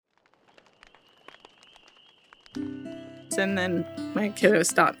And then my kiddo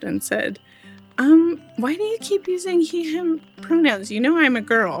stopped and said, why do you keep using he, him pronouns? You know I'm a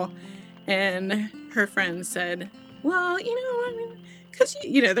girl. And her friend said, well, because,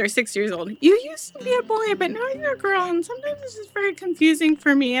 they're 6 years old. You used to be a boy, but now you're a girl. And sometimes it's just very confusing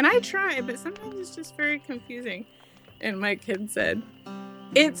for me. And I try, but sometimes it's just very confusing. And my kid said,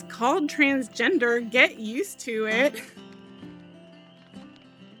 it's called transgender. Get used to it.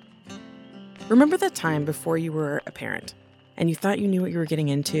 Remember that time before you were a parent and you thought you knew what you were getting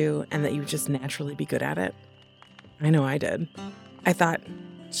into and that you would just naturally be good at it? I know I did. I thought,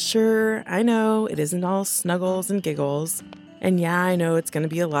 sure, I know it isn't all snuggles and giggles. And yeah, I know it's going to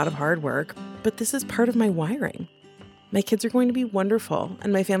be a lot of hard work, but this is part of my wiring. My kids are going to be wonderful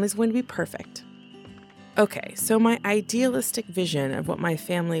and my family's going to be perfect. Okay, so my idealistic vision of what my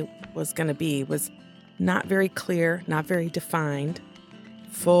family was going to be was not very clear, not very defined,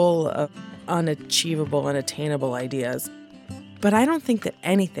 full of unachievable, unattainable ideas. But I don't think that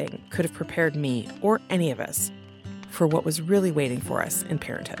anything could have prepared me or any of us for what was really waiting for us in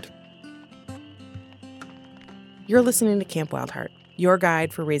parenthood. You're listening to Camp Wildheart, your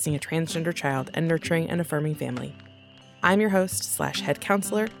guide for raising a transgender child and nurturing an affirming family. I'm your host / head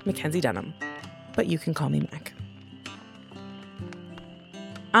counselor, Mackenzie Dunham, but you can call me Mac.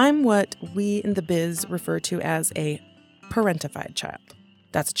 I'm what we in the biz refer to as a parentified child.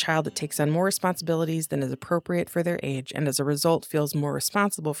 That's a child that takes on more responsibilities than is appropriate for their age and as a result feels more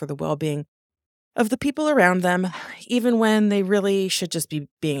responsible for the well-being of the people around them, even when they really should just be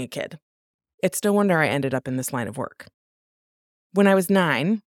being a kid. It's no wonder I ended up in this line of work. When I was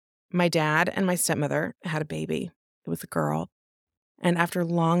 9, my dad and my stepmother had a baby. It was a girl. And after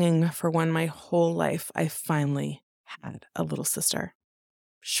longing for one my whole life, I finally had a little sister.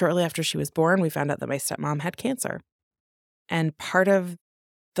 Shortly after she was born, we found out that my stepmom had cancer. And part of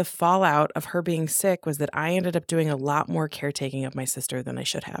the fallout of her being sick was that I ended up doing a lot more caretaking of my sister than I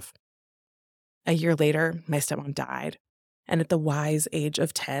should have. A year later, my stepmom died. And at the wise age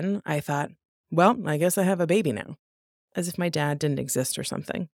of 10, I thought, well, I guess I have a baby now. As if my dad didn't exist or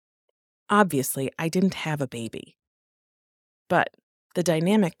something. Obviously, I didn't have a baby. But the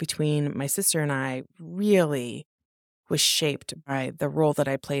dynamic between my sister and I really was shaped by the role that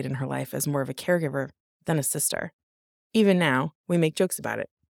I played in her life as more of a caregiver than a sister. Even now, we make jokes about it.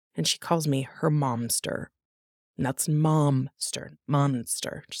 And she calls me her momster. And that's monster,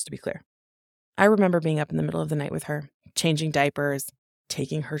 just to be clear. I remember being up in the middle of the night with her, changing diapers,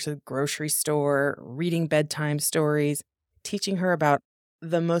 taking her to the grocery store, reading bedtime stories, teaching her about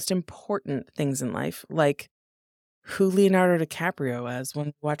the most important things in life, like who Leonardo DiCaprio was when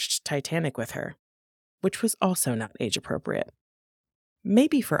we watched Titanic with her, which was also not age appropriate.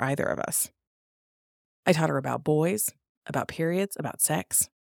 Maybe for either of us. I taught her about boys, about periods, about sex.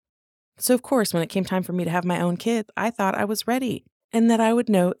 So of course, when it came time for me to have my own kid, I thought I was ready and that I would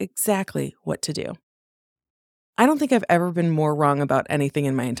know exactly what to do. I don't think I've ever been more wrong about anything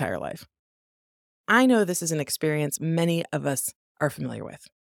in my entire life. I know this is an experience many of us are familiar with,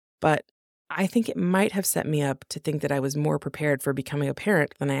 but I think it might have set me up to think that I was more prepared for becoming a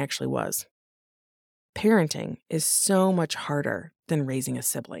parent than I actually was. Parenting is so much harder than raising a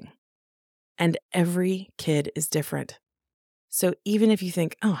sibling, and every kid is different. So even if you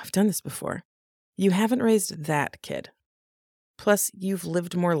think, oh, I've done this before, you haven't raised that kid. Plus, you've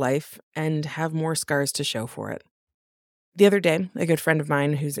lived more life and have more scars to show for it. The other day, a good friend of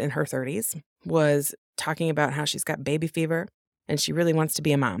mine who's in her 30s was talking about how she's got baby fever and she really wants to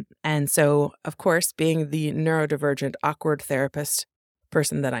be a mom. And so, of course, being the neurodivergent, awkward therapist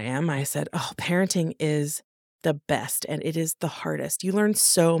person that I am, I said, oh, parenting is the best and it is the hardest. You learn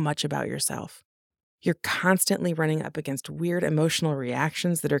so much about yourself. You're constantly running up against weird emotional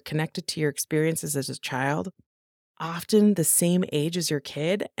reactions that are connected to your experiences as a child, often the same age as your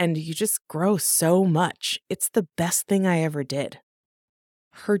kid, and you just grow so much. It's the best thing I ever did.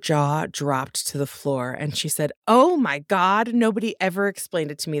 Her jaw dropped to the floor and she said, oh my God, nobody ever explained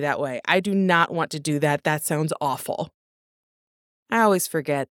it to me that way. I do not want to do that. That sounds awful. I always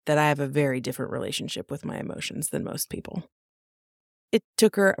forget that I have a very different relationship with my emotions than most people. It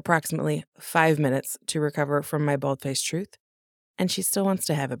took her approximately 5 minutes to recover from my bald-faced truth, and she still wants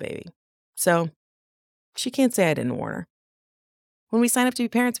to have a baby. So she can't say I didn't warn her. When we sign up to be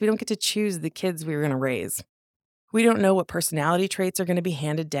parents, we don't get to choose the kids we're going to raise. We don't know what personality traits are going to be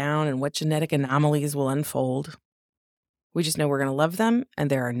handed down and what genetic anomalies will unfold. We just know we're going to love them, and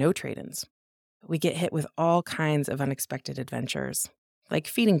there are no trade-ins. We get hit with all kinds of unexpected adventures, like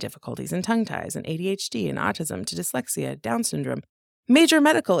feeding difficulties and tongue ties and ADHD and autism to dyslexia, Down syndrome, major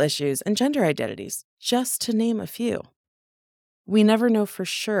medical issues, and gender identities, just to name a few. We never know for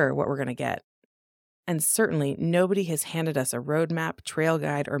sure what we're going to get. And certainly nobody has handed us a roadmap, trail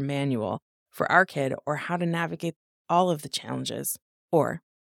guide, or manual for our kid or how to navigate all of the challenges, or,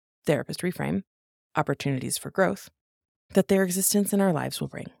 therapist reframe, opportunities for growth, that their existence in our lives will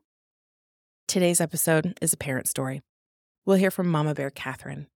bring. Today's episode is a parent story. We'll hear from Mama Bear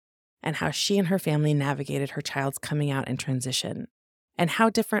Catherine and how she and her family navigated her child's coming out and transition, and how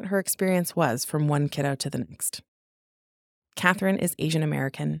different her experience was from one kiddo to the next. Catherine is Asian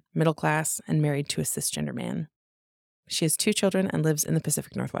American, middle class, and married to a cisgender man. She has 2 children and lives in the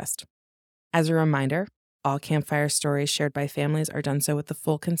Pacific Northwest. As a reminder, all campfire stories shared by families are done so with the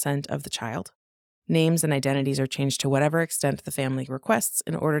full consent of the child. Names and identities are changed to whatever extent the family requests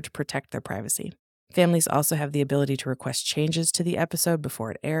in order to protect their privacy. Families also have the ability to request changes to the episode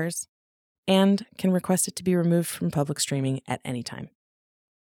before it airs, and can request it to be removed from public streaming at any time.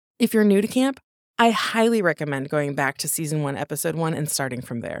 If you're new to camp, I highly recommend going back to Season 1, Episode 1 and starting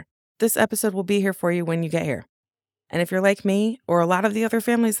from there. This episode will be here for you when you get here. And if you're like me, or a lot of the other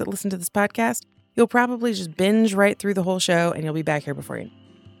families that listen to this podcast, you'll probably just binge right through the whole show and you'll be back here before you.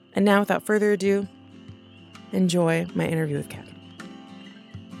 And now, without further ado, enjoy my interview with Catherine.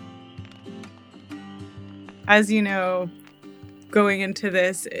 As you know, going into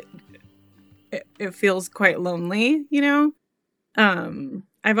this, it feels quite lonely, you know?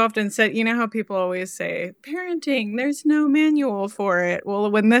 I've often said, you know how people always say, parenting, there's no manual for it. Well,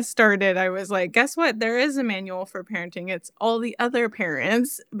 when this started, I was like, guess what? There is a manual for parenting. It's all the other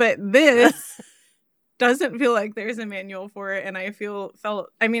parents. But this doesn't feel like there's a manual for it. And I at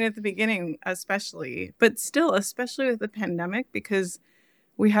the beginning especially, but still, especially with the pandemic, because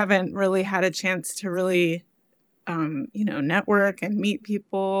we haven't really had a chance to really, network and meet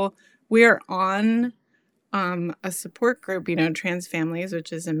people. We are on a support group, Trans Families,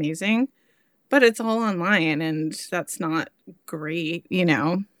 which is amazing, but it's all online and that's not great,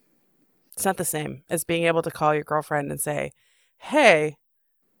 It's not the same as being able to call your girlfriend and say, hey,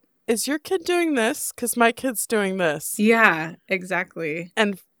 is your kid doing this? Because my kid's doing this. Yeah, exactly.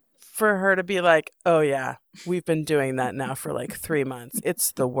 And for her to be like, oh yeah, we've been doing that now for like 3 months.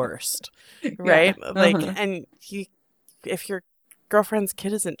 It's the worst, right? Yeah. Like, and if your girlfriend's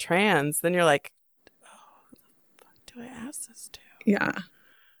kid isn't trans, then you're like, do I ask this to? Yeah.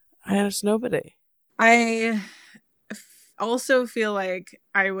 I asked nobody. I also feel like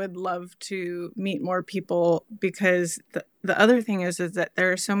I would love to meet more people, because the other thing is that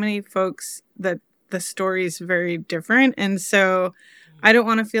there are so many folks that the story is very different. And so I don't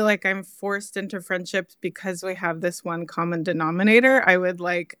want to feel like I'm forced into friendships because we have this one common denominator. I would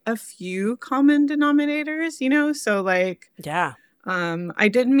like a few common denominators, so like, yeah. I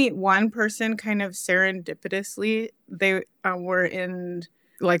did meet one person kind of serendipitously. They were in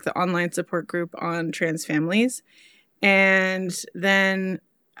like the online support group on trans families. And then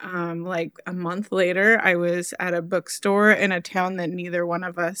like a month later, I was at a bookstore in a town that neither one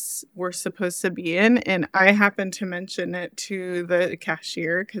of us were supposed to be in. And I happened to mention it to the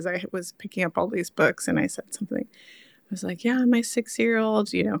cashier because I was picking up all these books. And I said something. I was like, yeah, my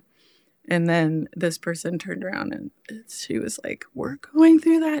 6-year-old, And then this person turned around and she was like, we're going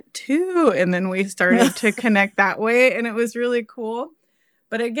through that too. And then we started to connect that way. And it was really cool.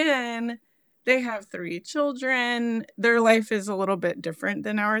 But again, they have 3 children. Their life is a little bit different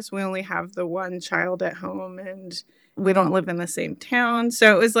than ours. We only have the one child at home and we don't live in the same town.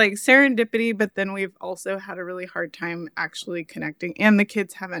 So it was like serendipity. But then we've also had a really hard time actually connecting. And the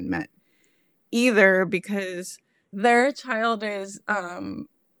kids haven't met either because their child is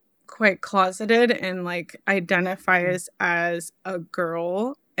quite closeted and like identifies as a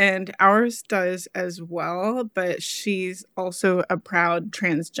girl, and ours does as well, but she's also a proud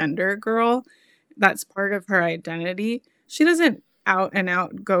transgender girl. That's part of her identity. She doesn't out and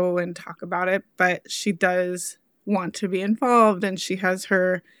out go and talk about it, but she does want to be involved, and she has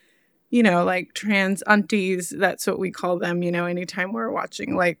her like trans aunties. That's what we call them, anytime we're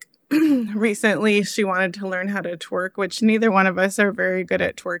watching like recently she wanted to learn how to twerk, which neither one of us are very good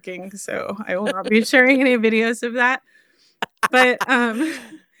at twerking, so I will not be sharing any videos of that. But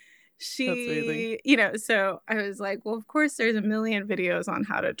she so I was like, well, of course there's a million videos on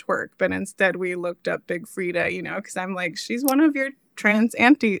how to twerk, but instead we looked up Big Frida, because I'm like, she's one of your trans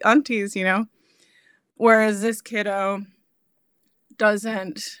aunties, whereas this kiddo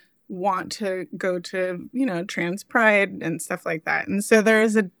doesn't want to go to trans pride and stuff like that. And so there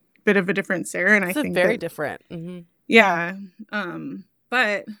is a bit of a difference there, and I think very different. Mm-hmm. Yeah,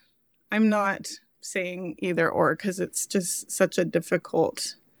 but I'm not saying either or, because it's just such a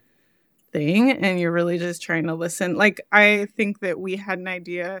difficult thing, and you're really just trying to listen. Like, I think that we had an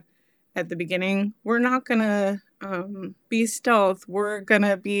idea at the beginning, we're not going to be stealth. We're going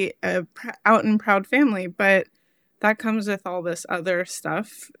to be a out and proud family. But that comes with all this other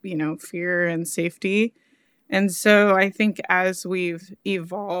stuff, you know, fear and safety. And so I think as we've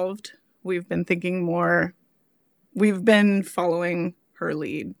evolved, we've been thinking more, we've been following her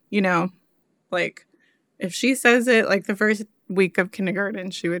lead, you know, like if she says it, like the first week of kindergarten,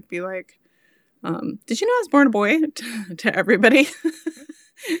 she would be like, did you know I was born a boy to everybody?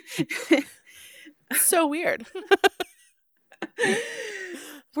 So weird.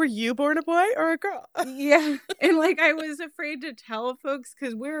 Were you born a boy or a girl? Yeah. And like I was afraid to tell folks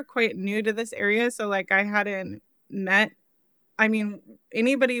because we were quite new to this area. So like I hadn't met, I mean,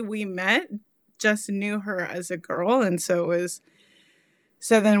 anybody we met just knew her as a girl. And so it was,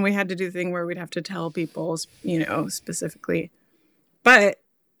 so then we had to do the thing where we'd have to tell people, you know, specifically. But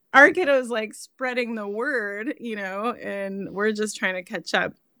our kiddo's like spreading the word, you know, and we're just trying to catch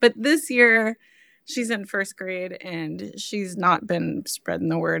up. But this year, she's in first grade and she's not been spreading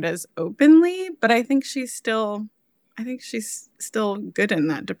the word as openly, but I think she's still good in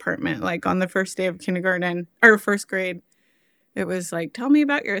that department. Like on the first day of kindergarten or first grade, it was like, tell me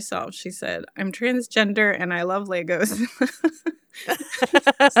about yourself. She said, I'm transgender and I love Legos.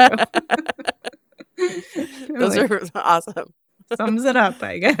 Those are awesome. Sums it up,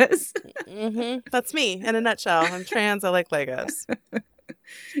 I guess. Mm-hmm. That's me in a nutshell. I'm trans. I like Legos.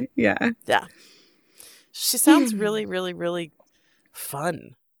 Yeah. Yeah. She sounds really, really, really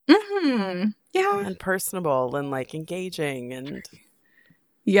fun. Mm-hmm. Yeah. And personable and like engaging and.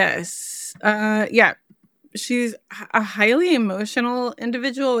 Yes. Yeah. She's a highly emotional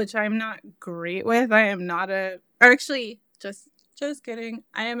individual, which I'm not great with. I am not actually, just kidding.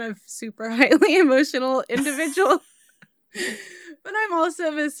 I am a super highly emotional individual. But I'm also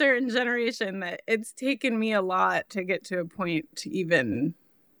of a certain generation that it's taken me a lot to get to a point to even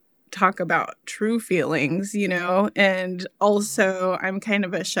talk about true feelings, you know? And also I'm kind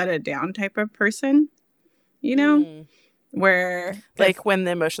of a shut it down type of person, you know? Where like when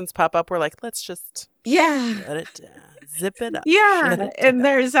the emotions pop up, we're like, let's just shut it down, zip it up. Yeah. And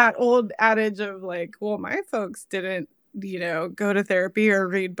there's that old adage of like, well, my folks didn't, you know, go to therapy or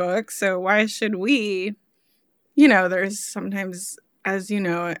read books. So why should we? You know, there's sometimes, as you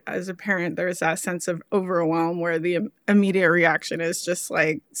know, as a parent, there's that sense of overwhelm where the immediate reaction is just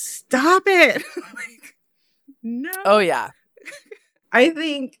like, stop it. Like, no. Oh, yeah. I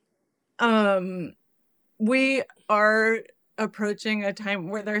think we are approaching a time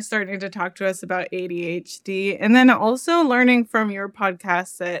where they're starting to talk to us about ADHD. And then also learning from your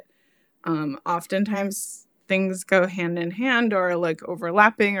podcast that oftentimes things go hand in hand or like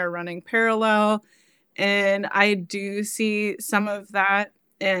overlapping or running parallel. And I do see some of that.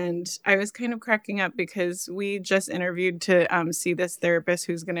 And I was kind of cracking up because we just interviewed to see this therapist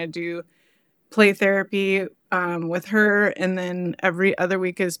who's going to do play therapy with her. And then every other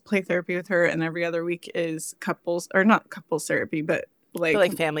week is play therapy with her. And every other week is couples, or not couples therapy, but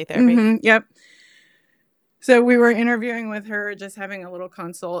like family therapy. Mm-hmm, yep. So we were interviewing with her, just having a little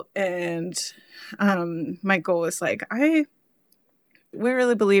consult. And my goal was like, we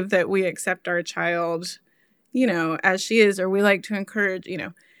really believe that we accept our child, you know, as she is, or we like to encourage, you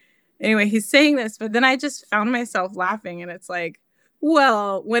know. Anyway, he's saying this, but then I just found myself laughing, and it's like,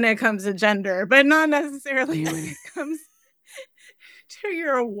 well, when it comes to gender, but not necessarily when it comes to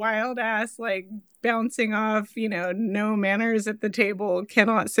your wild ass, like bouncing off, you know, no manners at the table,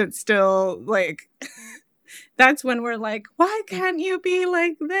 cannot sit still. Like, that's when we're like, why can't you be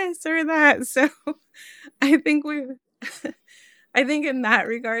like this or that? So I think I think in that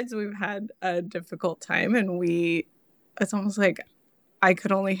regards, we've had a difficult time, and it's almost like I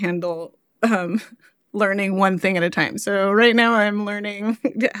could only handle learning one thing at a time. So right now I'm learning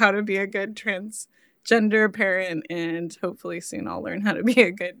how to be a good transgender parent, and hopefully soon I'll learn how to be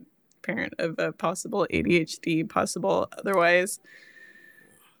a good parent of a possible ADHD, possible otherwise.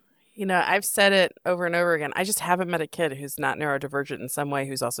 You know, I've said it over and over again. I just haven't met a kid who's not neurodivergent in some way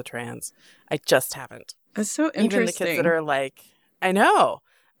who's also trans. I just haven't. That's so interesting. Even the kids that are like, I know.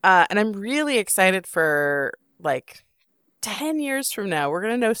 And I'm really excited for like 10 years from now. We're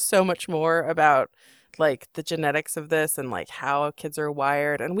going to know so much more about like the genetics of this and like how kids are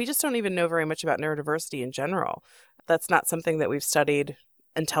wired. And we just don't even know very much about neurodiversity in general. That's not something that we've studied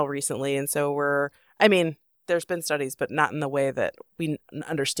until recently. And so there's been studies, but not in the way that we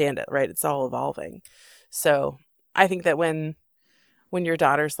understand it, right? It's all evolving. So I think that when your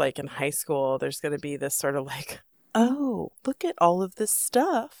daughter's like in high school, there's going to be this sort of like, oh, look at all of this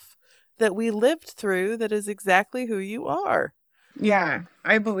stuff that we lived through that is exactly who you are. Yeah,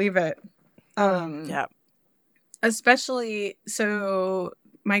 I believe it. Yeah. Especially, so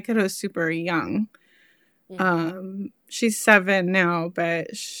my kiddo's super young. She's 7 now,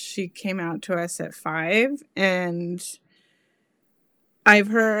 but she came out to us at 5, and I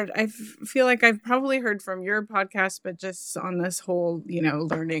feel like I've probably heard from your podcast, but just on this whole,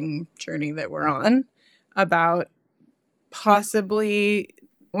 learning journey that we're on, about possibly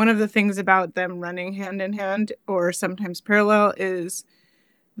one of the things about them running hand in hand or sometimes parallel is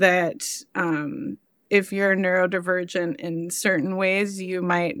that if you're neurodivergent in certain ways, you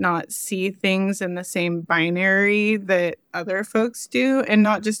might not see things in the same binary that other folks do. And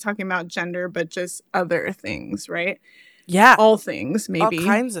not just talking about gender, but just other things, right? Yeah. All things, maybe. All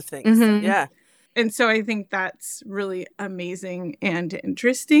kinds of things. Mm-hmm. Yeah. And so I think that's really amazing and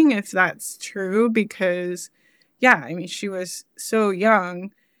interesting if that's true, because, yeah, I mean, she was so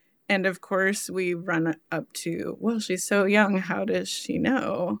young. And of course, we run up to, well, she's so young. How does she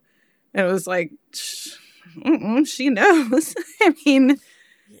know? And it was like, she knows. I mean,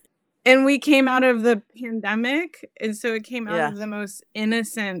 and we came out of the pandemic. And so it came out of the most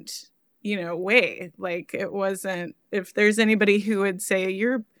innocent, way. Like, it wasn't, if there's anybody who would say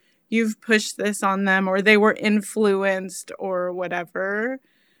you've pushed this on them or they were influenced or whatever.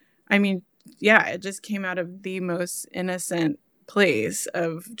 I mean, yeah, it just came out of the most innocent place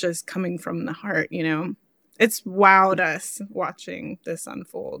of just coming from the heart, It's wowed us watching this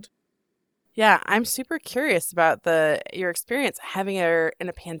unfold. Yeah, I'm super curious about your experience having her in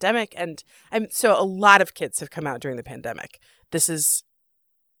a pandemic, and so a lot of kids have come out during the pandemic. This is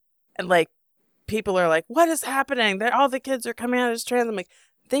like, people are like, what is happening? All the kids are coming out as trans. I'm like,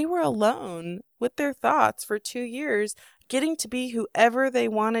 they were alone with their thoughts for 2 years, getting to be whoever they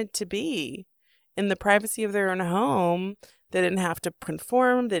wanted to be in the privacy of their own home. They didn't have to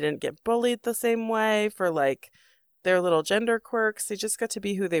conform. They didn't get bullied the same way for like their little gender quirks. They just got to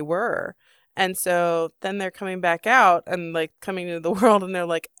be who they were. And so then they're coming back out and like coming into the world, and they're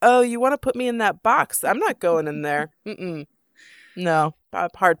like, oh, you want to put me in that box? I'm not going in there. No,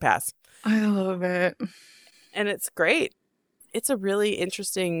 hard pass. I love it. And it's great. It's a really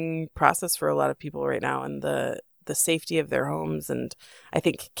interesting process for a lot of people right now, and the safety of their homes. And I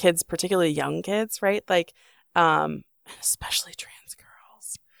think kids, particularly young kids, right? Like, especially trans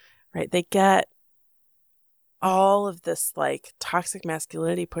girls, right? They get all of this like toxic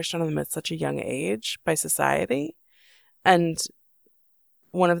masculinity pushed on them at such a young age by society. And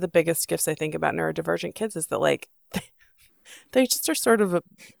one of the biggest gifts I think about neurodivergent kids is that like they just are sort of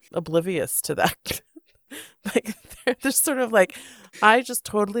oblivious to that. Like they're just sort of like, I just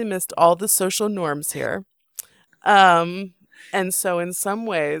totally missed all the social norms here. And so in some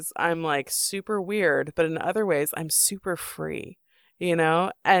ways I'm like super weird, but in other ways I'm super free, and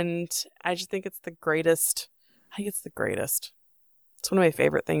I just think it's the greatest. It's one of my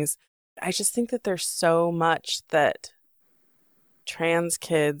favorite things. I just think that there's so much that trans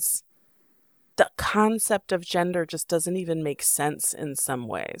kids, the concept of gender just doesn't even make sense in some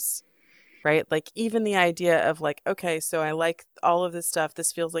ways, right? Like even the idea of like, okay, so I like all of this stuff.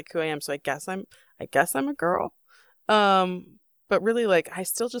 This feels like who I am. So I guess I'm a girl. But really like, I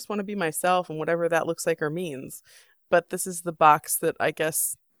still just want to be myself and whatever that looks like or means. But this is the box that I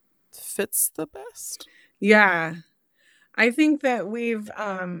guess fits the best. Yeah. I think that we've,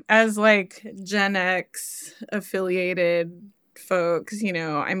 as like Gen X affiliated folks,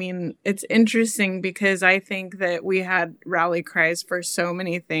 I mean, it's interesting because I think that we had rally cries for so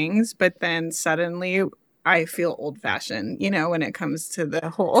many things, but then suddenly I feel old fashioned, when it comes to the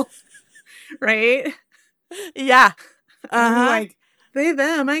whole, right? Yeah. I'm like, they,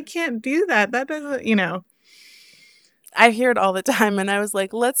 them, I can't do that. That doesn't, I hear it all the time. And I was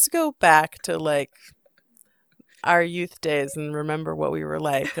like, let's go back to like our youth days and remember what we were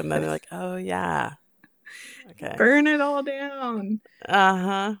like. And then they're like, oh yeah. Okay. Burn it all down.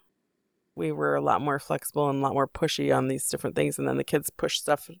 We were a lot more flexible and a lot more pushy on these different things. And then the kids push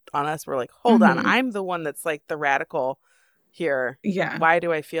stuff on us. We're like, hold on. I'm the one that's like the radical here. Yeah. Why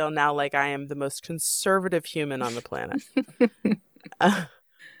do I feel now like I am the most conservative human on the planet?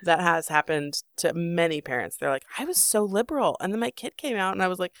 That has happened to many parents. They're like, I was so liberal. And then my kid came out and I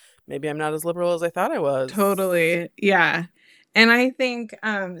was like, maybe I'm not as liberal as I thought I was. Totally. Yeah. And I think,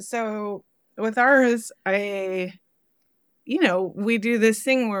 so with ours, we do this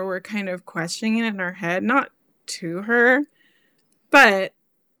thing where we're kind of questioning it in our head, not to her, but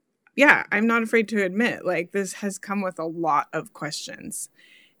yeah, I'm not afraid to admit, like, this has come with a lot of questions.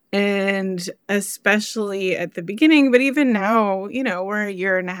 And especially at the beginning, but even now, we're a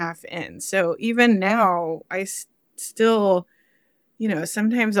year and a half in. So even now, I still,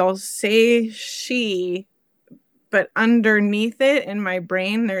 sometimes I'll say she, but underneath it in my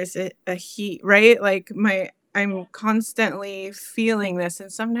brain, there's a he, right? Like I'm constantly feeling this.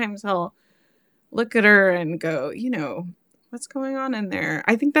 And sometimes I'll look at her and go, what's going on in there?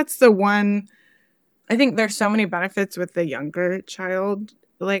 I think that's the one. I think there's so many benefits with the younger child,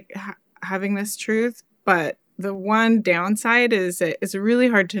 like having this truth. But the one downside is it's really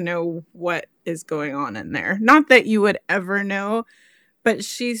hard to know what is going on in there. Not that you would ever know, but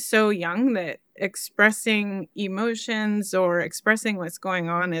she's so young that expressing emotions or expressing what's going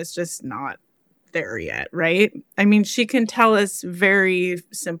on is just not there yet, right? I mean, she can tell us very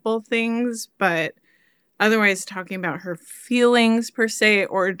simple things, but otherwise talking about her feelings per se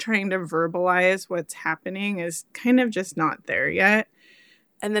or trying to verbalize what's happening is kind of just not there yet.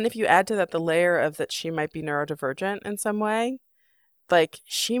 And then if you add to that the layer of that she might be neurodivergent in some way, like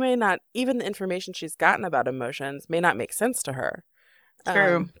she may not, even the information she's gotten about emotions may not make sense to her.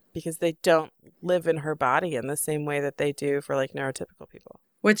 True. Because they don't live in her body in the same way that they do for like neurotypical people.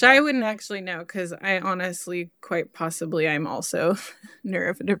 Which I wouldn't actually know because I honestly, quite possibly, I'm also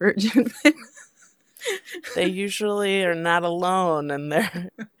neurodivergent. They usually are not alone, and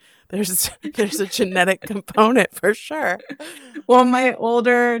there's a genetic component for sure. Well, my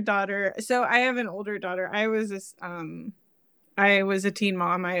older daughter. So I have an older daughter. I was a teen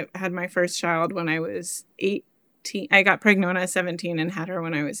mom. I had my first child when I was 18. I got pregnant when I was 17 and had her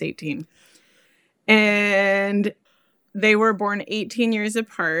when I was 18. And they were born 18 years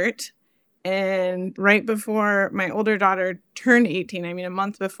apart. And right before my older daughter turned 18, I mean, a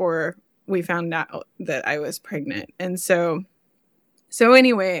month before we found out that I was pregnant. And so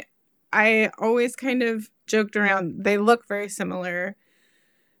anyway, I always kind of joked around. They look very similar.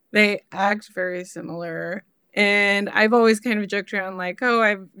 They act very similar. And I've always kind of joked around like, oh,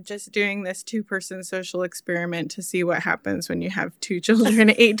 I'm just doing this 2-person social experiment to see what happens when you have 2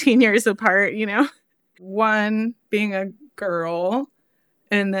 children 18 years apart, One being a girl.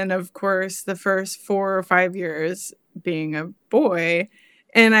 And then, of course, the first 4 or 5 years being a boy.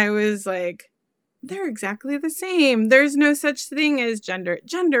 And I was like, they're exactly the same. There's no such thing as gender.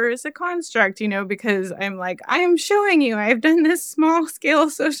 Gender is a construct, because I'm like, I am showing you I've done this small scale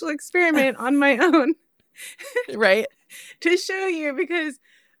social experiment on my own. Right. To show you, because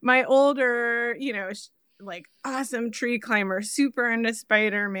my older, like awesome tree climber, super into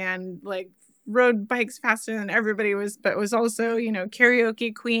Spider-Man, like rode bikes faster than everybody was, but was also,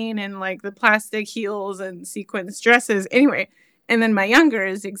 karaoke queen and like the plastic heels and sequins dresses. Anyway, and then my younger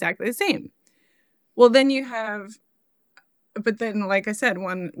is exactly the same. Well, then you have, but then, like I said,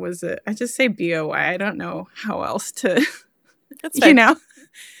 one was I just say BOY. I don't know how else to, That's fine.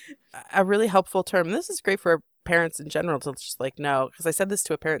 A really helpful term. This is great for parents in general to just like know, because I said this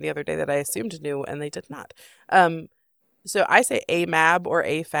to a parent the other day that I assumed knew and they did not. So I say AMAB or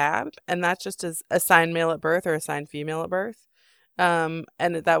AFAB, and that's just as assigned male at birth or assigned female at birth. And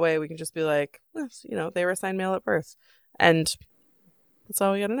that way we can just be like, they were assigned male at birth. And that's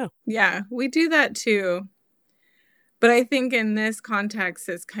all we got to know. Yeah, we do that too. But I think in this context,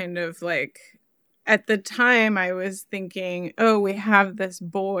 it's kind of like, at the time I was thinking, oh, we have this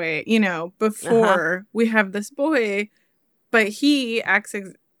boy, before we have this boy, but he acts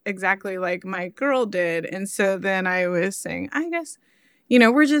exactly like my girl did. And so then I was saying, I guess,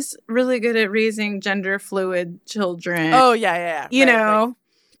 we're just really good at raising gender fluid children. Oh, yeah. Right.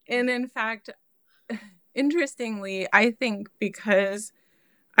 And in fact, interestingly, I think because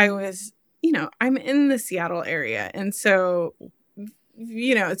I was, I'm in the Seattle area. And so,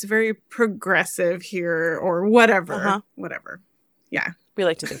 it's very progressive here or whatever. Whatever. Yeah. We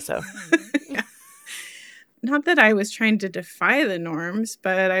like to think so. Yeah. Not that I was trying to defy the norms,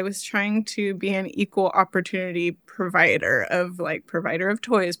 but I was trying to be an equal opportunity provider of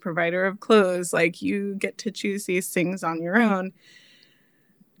toys, provider of clothes. Like, you get to choose these things on your own.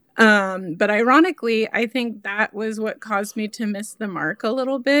 But ironically, I think that was what caused me to miss the mark a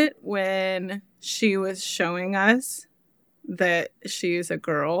little bit when she was showing us that she's a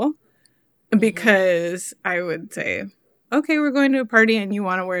girl, because I would say, okay, we're going to a party and you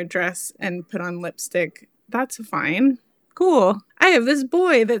want to wear a dress and put on lipstick. That's fine. Cool. I have this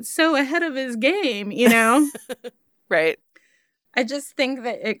boy that's so ahead of his game, Right. I just think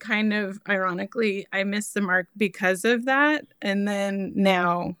that it kind of, ironically, I missed the mark because of that. And then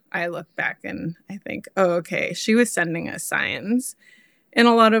now I look back and I think, oh, okay, she was sending us signs in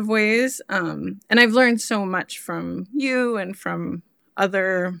a lot of ways. And I've learned so much from you and from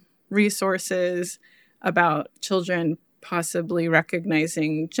other resources about children possibly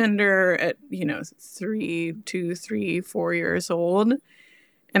recognizing gender at, 2, 3, 4 years old.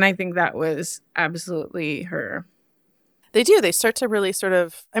 And I think that was absolutely her. They do. They start to really sort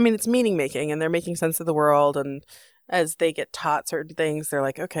of, it's meaning making, and they're making sense of the world. And as they get taught certain things, they're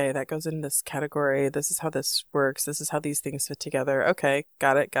like, okay, that goes in this category. This is how this works. This is how these things fit together. Okay,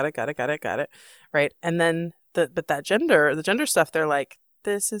 got it. Right. And then the gender stuff, they're like,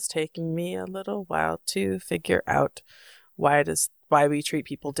 this is taking me a little while to figure out why we treat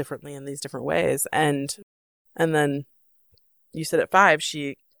people differently in these different ways. And then you said at 5,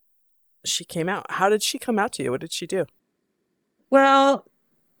 she came out. How did she come out to you? What did she do? Well,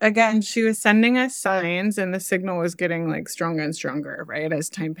 again, she was sending us signs, and the signal was getting like stronger and stronger, right, as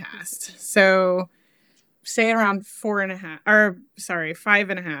time passed. So say around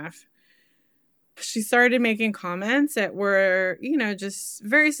 5.5, she started making comments that were, just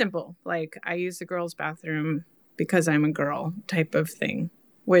very simple. Like, I use the girls' bathroom because I'm a girl type of thing,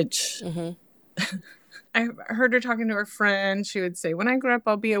 which I heard her talking to her friend. She would say, when I grow up,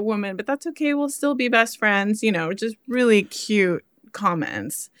 I'll be a woman, but that's okay. We'll still be best friends, just really cute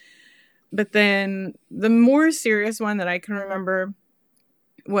comments. But then the more serious one that I can remember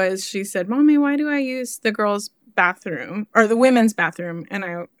was she said, Mommy, why do I use the girls' bathroom or the women's bathroom?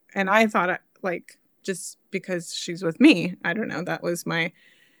 And I thought, like, just because she's with me. I don't know. That was my,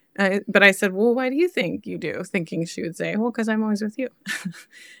 but I said, well, why do you think you do? Thinking she would say, well, because I'm always with you.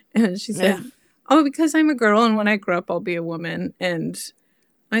 And she said, oh, because I'm a girl, and when I grow up, I'll be a woman. And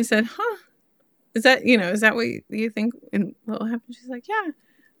I said, is that what you think and what will happen? She's like, yeah.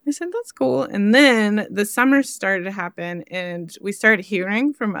 I said, that's cool. And then the summer started to happen, and we started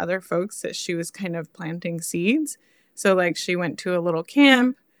hearing from other folks that she was kind of planting seeds. So, like, she went to a little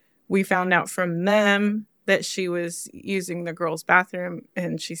camp. We found out from them that she was using the girls' bathroom,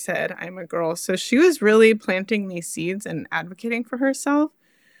 and she said, I'm a girl. So she was really planting these seeds and advocating for herself,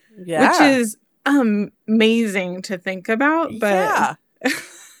 which is amazing to think about. But,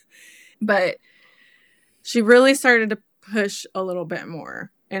 but she really started to push a little bit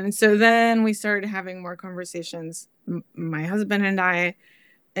more. And so then we started having more conversations, my husband and I,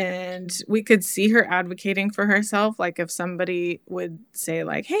 and we could see her advocating for herself. Like, if somebody would say,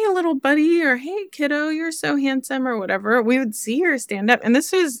 like, hey, little buddy, or hey, kiddo, you're so handsome, or whatever, we would see her stand up. And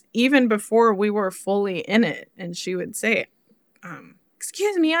this was even before we were fully in it. And she would say,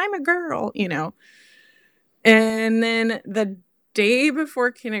 excuse me, I'm a girl, And then the day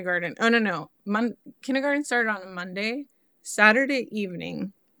before kindergarten, kindergarten started on a Monday. Saturday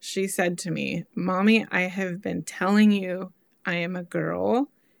evening, she said to me, Mommy, I have been telling you I am a girl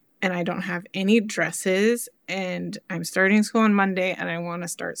and I don't have any dresses, and I'm starting school on Monday and I want to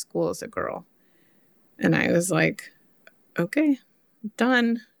start school as a girl. And I was like, okay,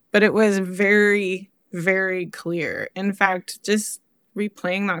 done. But it was very, very clear. In fact, just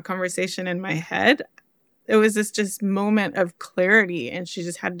replaying that conversation in my head, it was this just moment of clarity, and she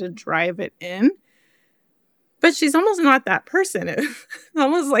just had to drive it in. But she's almost not that person. It's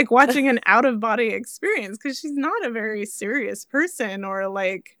almost like watching an out-of-body experience, because she's not a very serious person, or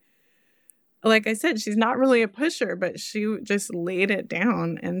like I said, she's not really a pusher, but she just laid it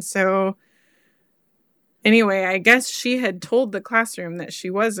down. And so anyway, I guess she had told the classroom that she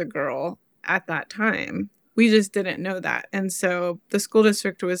was a girl at that time. We just didn't know that. And so the school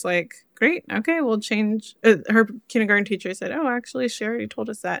district was like, great, okay, we'll change. Her kindergarten teacher said, oh, actually, she already told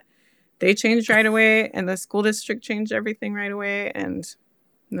us that. They changed right away, and the school district changed everything right away, and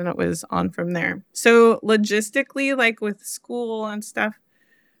then it was on from there. So logistically, like with school and stuff,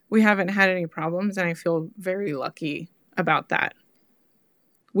 we haven't had any problems, and I feel very lucky about that.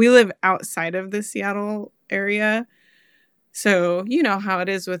 We live outside of the Seattle area, so you know how it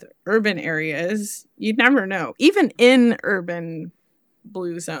is with urban areas. You'd never know. Even in urban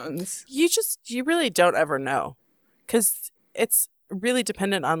blue zones. You really don't ever know, because it's really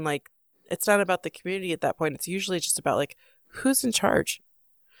dependent on, like, it's not about the community at that point. It's usually just about, like, who's in charge,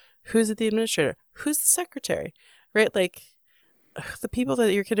 who's the administrator, who's the secretary, right? Like, the people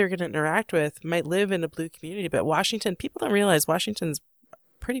that your kid are going to interact with might live in a blue community, but Washington, people don't realize Washington's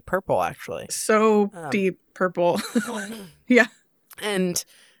pretty purple, actually. So deep purple. Yeah. And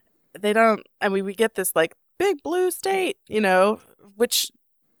we get this, like, big blue state, which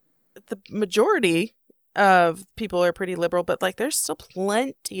the majority of people are pretty liberal, but, like, there's still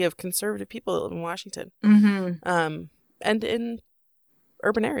plenty of conservative people that live in Washington, and in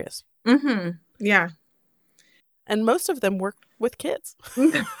urban areas. Yeah. And most of them work with kids. Oh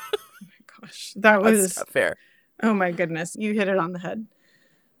my gosh, that's not fair. Oh my goodness, you hit it on the head.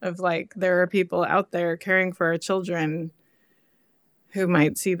 Of, like, there are people out there caring for our children who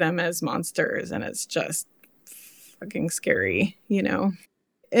might see them as monsters, and it's just fucking scary,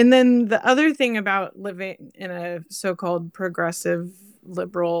 And then the other thing about living in a so-called progressive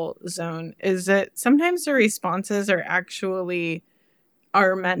liberal zone is that sometimes the responses are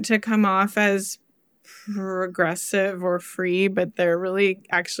meant to come off as progressive or free, but they're really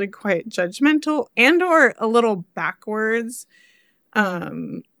actually quite judgmental and or a little backwards.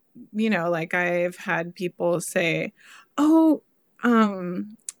 Like I've had people say, "Oh,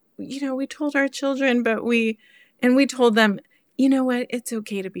 we told our children, but we told them, you know what? It's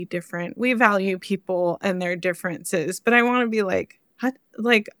okay to be different. We value people and their differences." But I want to be like, what?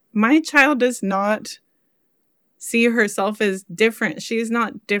 Like my child does not see herself as different. She is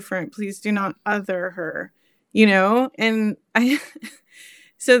not different. Please do not other her, And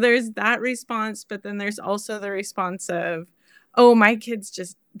so there's that response, but then there's also the response of, oh, my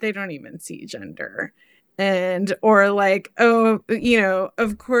kids they don't even see gender. And, or like, oh,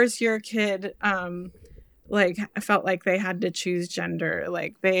 of course your kid, like I felt like they had to choose gender.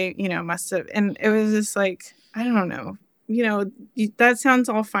 Like they, must have, and it was just like, I don't know, that sounds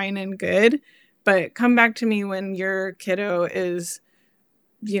all fine and good, but come back to me when your kiddo is,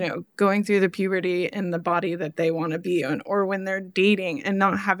 going through the puberty in the body that they want to be in, or when they're dating and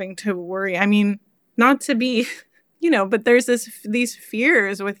not having to worry. I mean, not to be, but there's these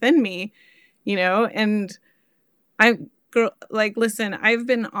fears within me, and listen, I've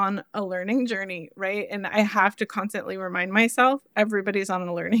been on a learning journey, right? And I have to constantly remind myself everybody's on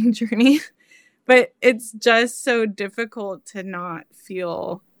a learning journey, but it's just so difficult to not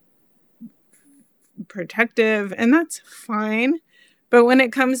feel protective, and that's fine. But when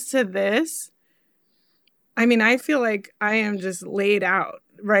it comes to this, I mean, I feel like I am just laid out,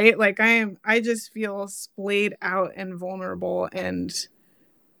 right? Like I just feel splayed out and vulnerable, and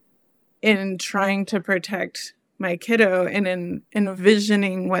in trying to protect my kiddo and in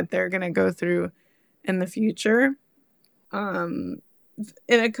envisioning what they're going to go through in the future. In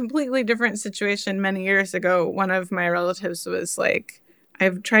a completely different situation many years ago, one of my relatives was like,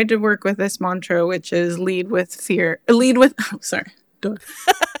 I've tried to work with this mantra, which is lead with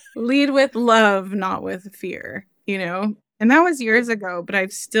love, not with fear, And that was years ago,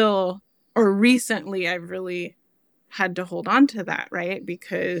 but recently I've really had to hold on to that, right?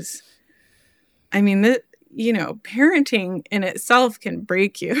 Because I mean, parenting in itself can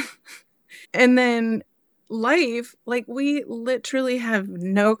break you. And then life, like we literally have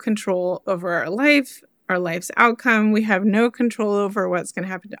no control over our life's outcome. We have no control over what's going to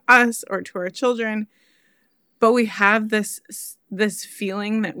happen to us or to our children. But we have this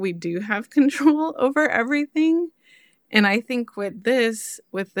feeling that we do have control over everything. And I think with this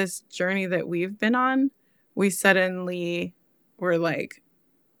journey that we've been on, we suddenly were like,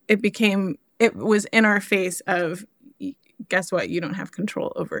 it was in our face of, guess what? You don't have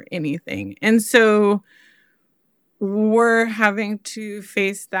control over anything. And so we're having to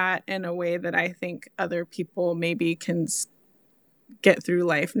face that in a way that I think other people maybe can get through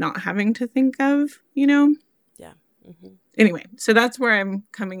life not having to think of, Yeah. Mm-hmm. Anyway, so that's where I'm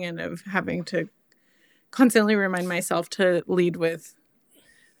coming in, of having to constantly remind myself to lead with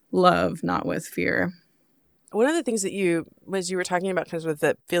love, not with fear. One of the things that you were talking about, kind of with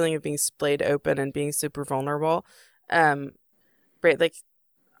that feeling of being splayed open and being super vulnerable, right? Like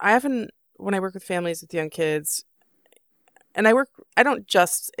I often, when I work with families with young kids, and I don't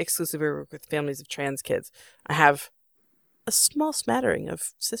just exclusively work with families of trans kids. I have a small smattering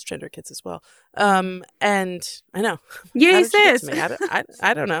of cisgender kids as well. And I know. Yay, cis.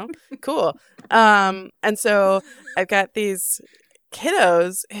 I don't know. Cool. And so I've got these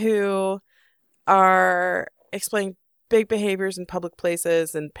kiddos who are explaining big behaviors in public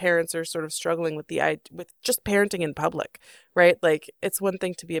places, and parents are sort of struggling with with just parenting in public, right? Like it's one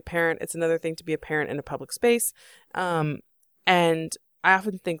thing to be a parent. It's another thing to be a parent in a public space. And I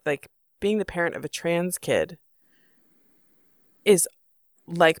often think like being the parent of a trans kid is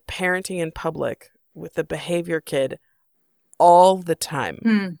like parenting in public with a behavior kid all the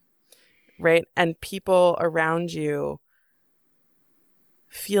time, right? And people around you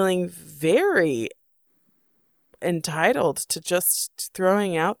feeling very entitled to just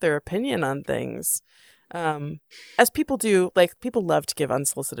throwing out their opinion on things. As people do, like people love to give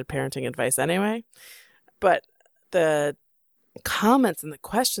unsolicited parenting advice anyway, but the comments and the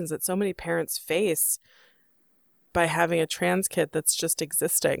questions that so many parents face by having a trans kid that's just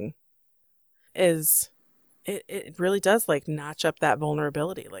existing it really does like notch up that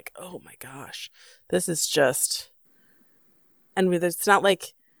vulnerability. Like, oh my gosh, this is just, and it's not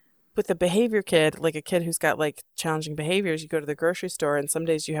like with a behavior kid, like a kid who's got like challenging behaviors, you go to the grocery store and some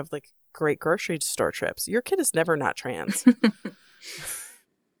days you have like great grocery store trips. Your kid is never not trans.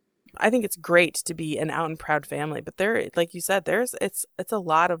 I think it's great to be an out and proud family, but there, like you said, there's a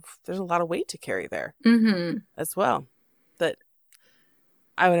lot of weight to carry there as well. That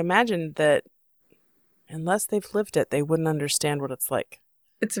I would imagine that unless they've lived it, they wouldn't understand what it's like.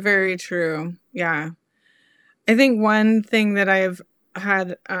 It's very true. Yeah. I think one thing that I've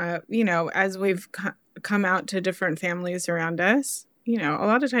had, as we've come out to different families around us, a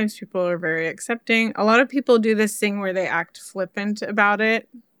lot of times people are very accepting. A lot of people do this thing where they act flippant about it,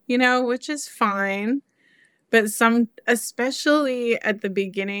 which is fine. But especially at the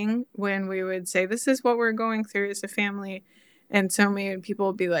beginning, when we would say, this is what we're going through as a family. And so many people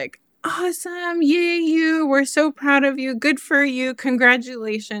would be like, awesome, yay, you, we're so proud of you, good for you,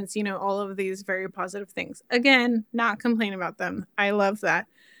 congratulations, all of these very positive things. Again, not complain about them. I love that.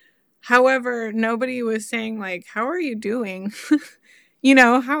 However, nobody was saying like, how are you doing?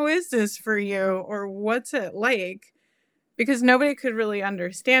 How is this for you? Or what's it like? Because nobody could really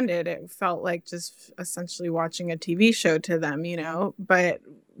understand it. It felt like just essentially watching a TV show to them, But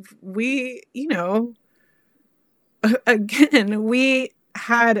we, again, we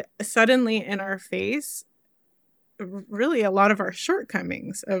had suddenly in our face really a lot of our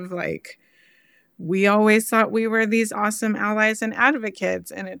shortcomings of like, we always thought we were these awesome allies and advocates.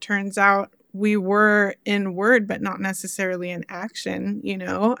 And it turns out we were in word, but not necessarily in action,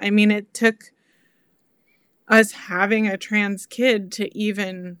 I mean, it took us having a trans kid to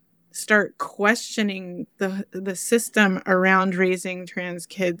even start questioning the system around raising trans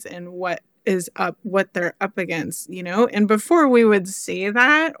kids and what they're up against, And before we would say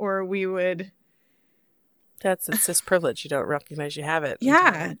that, or we would... It's cis privilege. You don't recognize you have it.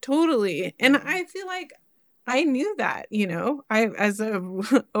 Yeah, totally. And I feel like I knew that, I, as a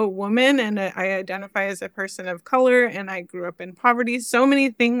woman, and I identify as a person of color, and I grew up in poverty, so many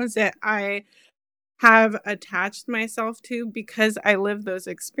things that I have attached myself to because I lived those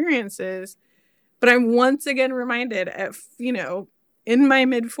experiences. But I'm once again reminded in my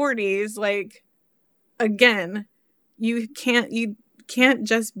mid-40s, like, again, you can't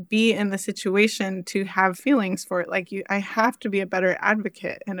just be in the situation to have feelings for it. Like, I have to be a better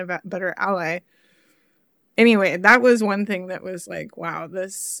advocate and a better ally. Anyway, that was one thing that was like, wow,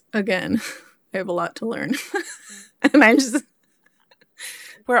 this, again, I have a lot to learn. And I'm just...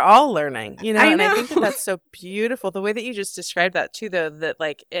 We're all learning, I know. And I think that's so beautiful. The way that you just described that too, though, that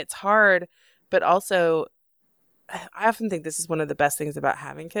like it's hard, but also I often think this is one of the best things about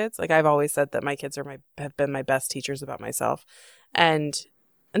having kids. Like I've always said that my kids have been my best teachers about myself. And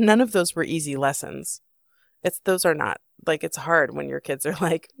none of those were easy lessons. Those are not. Like it's hard when your kids are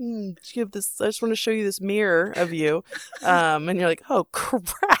like, I just want to show you this mirror of you. And you're like, oh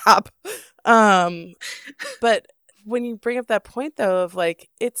crap. But when you bring up that point though of like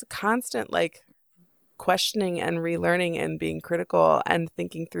it's a constant like questioning and relearning and being critical and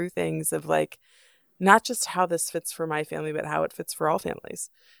thinking through things of like not just how this fits for my family but how it fits for all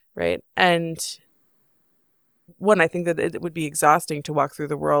families, right? And I think that it would be exhausting to walk through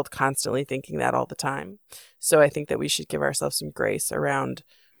the world constantly thinking that all the time. So I think that we should give ourselves some grace around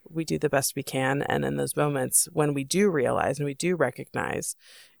we do the best we can, and in those moments when we do realize and we do recognize,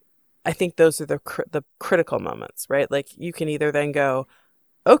 I think those are the critical moments, right? Like you can either then go,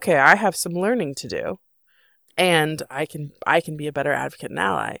 okay, I have some learning to do and I can be a better advocate and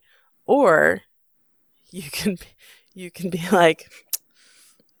ally. Or you can be like,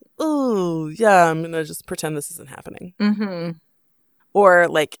 oh yeah, I'm going to just pretend this isn't happening. Mm-hmm. Or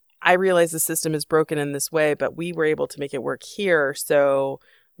like, I realize the system is broken in this way, but we were able to make it work here. So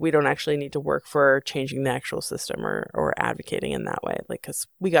we don't actually need to work for changing the actual system or advocating in that way. Like, cause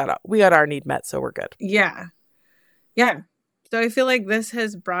we got our need met. So we're good. Yeah. Yeah. So I feel like this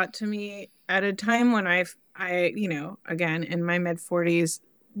has brought to me at a time when I, again, in my mid-40s,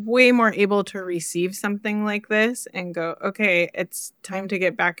 way more able to receive something like this and go, okay, it's time to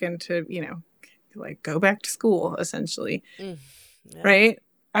get back into, like go back to school, essentially. Yeah. Right?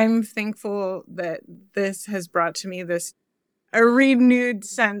 I'm thankful that this has brought to me a renewed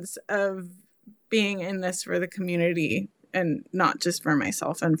sense of being in this for the community and not just for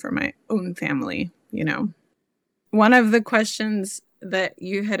myself and for my own family, One of the questions that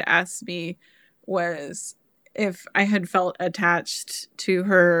you had asked me was if I had felt attached to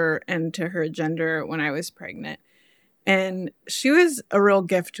her and to her gender when I was pregnant. And she was a real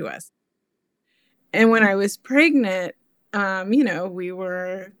gift to us. And when I was pregnant, we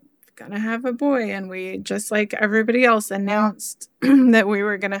were going to have a boy, and we, just like everybody else, announced that we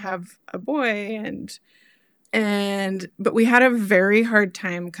were going to have a boy. But we had a very hard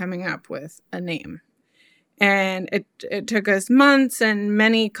time coming up with a name. And it took us months and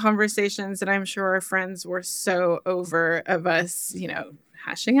many conversations, and I'm sure our friends were so over of us,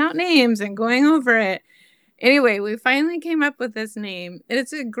 hashing out names and going over it. Anyway, we finally came up with this name.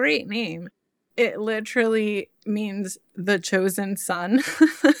 It's a great name. It literally means the chosen son.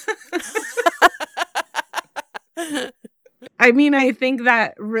 I mean, I think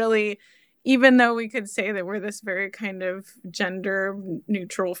that really even though we could say that we're this very kind of gender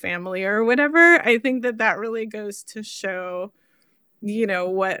neutral family or whatever, I think that that really goes to show,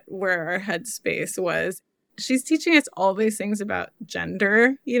 where our headspace was. She's teaching us all these things about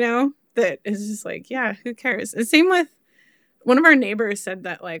gender, that is just like, yeah, who cares? The same with one of our neighbors said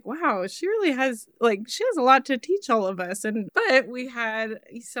that, like, wow, she really has, like, she has a lot to teach all of us. But we had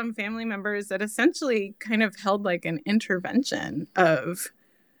some family members that essentially kind of held like an intervention of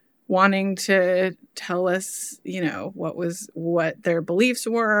wanting to tell us, what their beliefs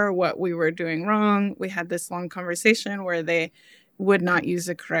were, what we were doing wrong. We had this long conversation where they would not use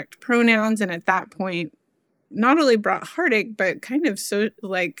the correct pronouns. And at that point, not only brought heartache, but kind of so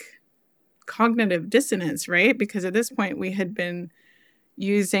like cognitive dissonance, right? Because at this point we had been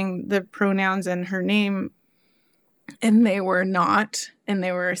using the pronouns in her name and they were not. And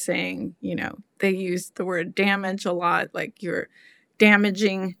they were saying, they used the word damage a lot, like you're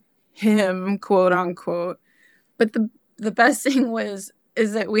damaging him, quote unquote. But the best thing is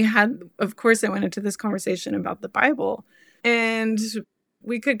that we had, of course, I went into this conversation about the Bible and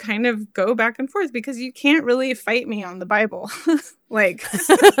we could kind of go back and forth because you can't really fight me on the Bible. Like,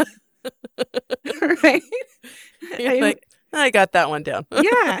 right? I got that one down.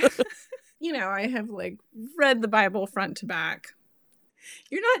 Yeah. I have like read the Bible front to back.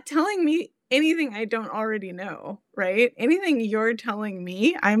 You're not telling me anything I don't already know, right? Anything you're telling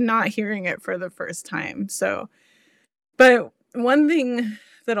me, I'm not hearing it for the first time. So, but one thing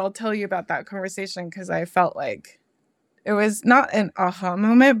that I'll tell you about that conversation, because I felt like it was not an aha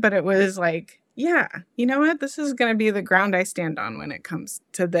moment, but it was like, yeah, you know what? This is going to be the ground I stand on when it comes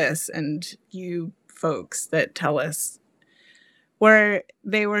to this. And you folks that tell us, where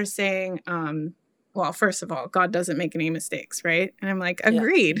they were saying, well, first of all, God doesn't make any mistakes, right? And I'm like,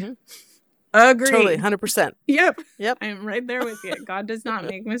 agreed. Yeah. Mm-hmm. Agreed. Totally, 100%. Yep. I'm right there with you. God does not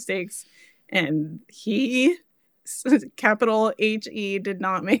make mistakes. And he, capital H-E, did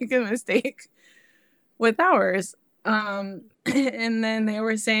not make a mistake with ours. And then they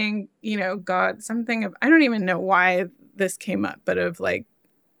were saying, God, something of, I don't even know why this came up, but of like,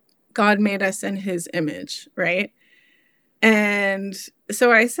 God made us in his image, right? And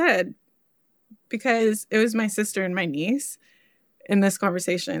so I said, because it was my sister and my niece in this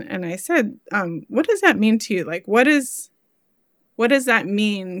conversation, and I said, what does that mean to you? Like, what does that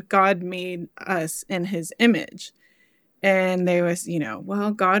mean? God made us in his image. And they was,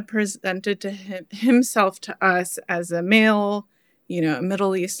 well, God presented to himself to us as a male, a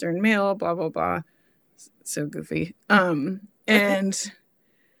Middle Eastern male, blah, blah, blah. So goofy. And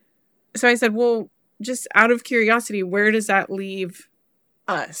so I said, well, just out of curiosity, where does that leave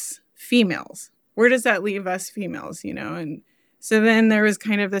us females? Where does that leave us females, And so then there was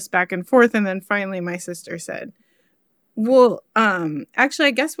kind of this back and forth. And then finally my sister said, well, actually,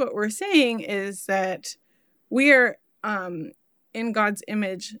 I guess what we're saying is that we are in God's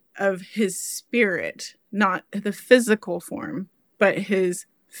image of his spirit, not the physical form, but his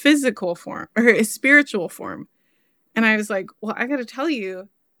physical form or his spiritual form. And I was like, well, I got to tell you,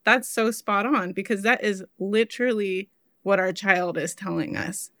 that's so spot on, because that is literally what our child is telling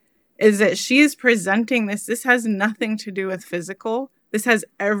us, is that she is presenting this. This has nothing to do with physical. This has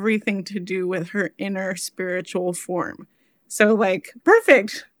everything to do with her inner spiritual form. So like,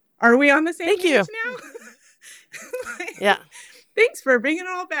 perfect. Are we on the same page now? Yeah. Thanks for bringing it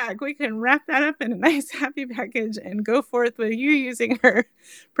all back. We can wrap that up in a nice happy package and go forth with you using her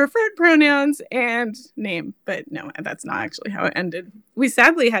preferred pronouns and name. But no, that's not actually how it ended. We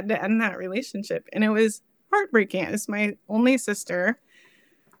sadly had to end that relationship, and it was heartbreaking. It's my only sister,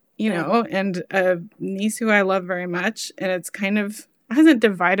 and a niece who I love very much. And it's kind of hasn't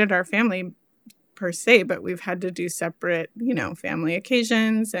divided our family per se, but we've had to do separate, family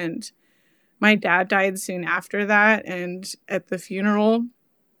occasions. And my dad died soon after that. And at the funeral,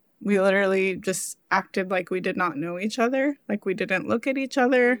 we literally just acted like we did not know each other. Like we didn't look at each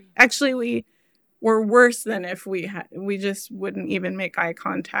other. Actually, we were worse than if we just wouldn't even make eye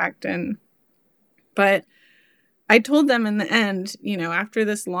contact. But I told them in the end, after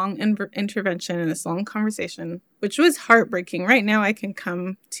this long intervention and this long conversation, which was heartbreaking. Right now, I can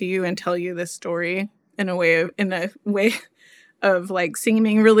come to you and tell you this story in a way of like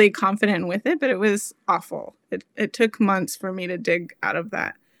seeming really confident with it, but it was awful. It took months for me to dig out of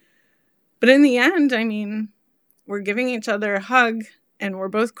that. But in the end, I mean, we're giving each other a hug and we're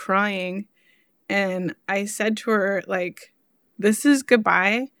both crying. And I said to her, like, this is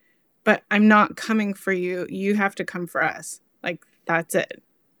goodbye, but I'm not coming for you. You have to come for us. Like, that's it.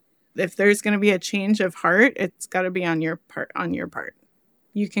 If there's going to be a change of heart, it's got to be on your part.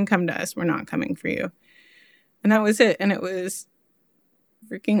 You can come to us. We're not coming for you. And that was it. And it was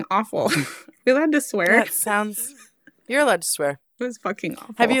freaking awful. Are we allowed to swear? You're allowed to swear. It was fucking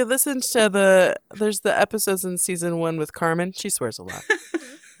awful. Have you listened to there's the episodes in season 1 with Carmen? She swears a lot.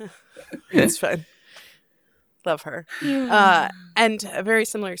 It's fine. Love her. And a very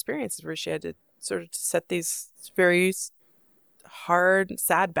similar experiences where she had to sort of set these very hard,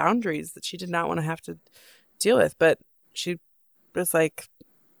 sad boundaries that she did not want to have to deal with. But she was like,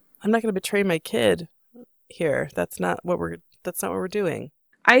 I'm not going to betray my kid here. That's not what we're doing.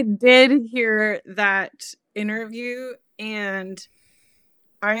 I did hear that interview, and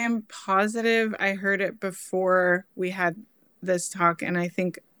I am positive I heard it before we had this talk. And I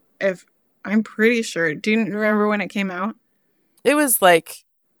think I'm pretty sure. Do you remember when it came out? It was like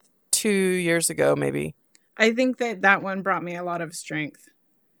 2 years ago, maybe. I think that one brought me a lot of strength.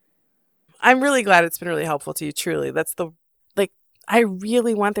 I'm really glad it's been really helpful to you, truly. I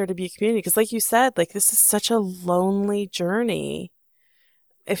really want there to be a community because, like you said, like this is such a lonely journey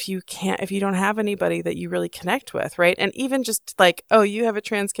if you don't have anybody that you really connect with, right? And even just like, oh, you have a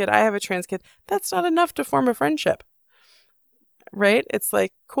trans kid, I have a trans kid, that's not enough to form a friendship, right? It's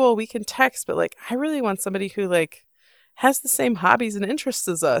like, cool, we can text, but like, I really want somebody who like has the same hobbies and interests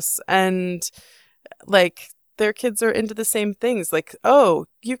as us, and like their kids are into the same things. Like, oh,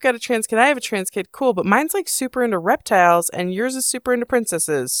 you've got a trans kid, I have a trans kid, cool, but mine's like super into reptiles and yours is super into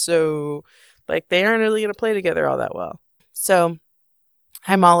princesses, so like they aren't really going to play together all that well. So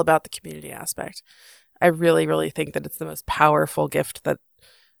I'm all about the community aspect. I really, really think that it's the most powerful gift that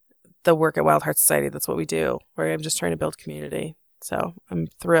the work at Wild Heart Society, that's what we do, where I'm just trying to build community. So I'm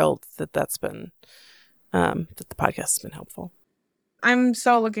thrilled that that's been, that the podcast has been helpful. I'm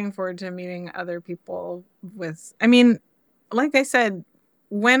so looking forward to meeting other people like I said,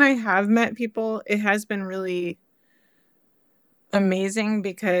 when I have met people, it has been really amazing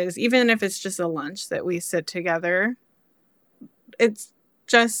because even if it's just a lunch that we sit together, it's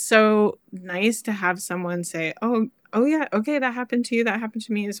just so nice to have someone say, oh yeah, okay, that happened to you, that happened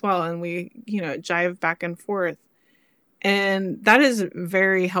to me as well. And we, jive back and forth. And that is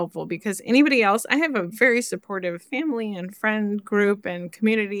very helpful because anybody else, I have a very supportive family and friend group and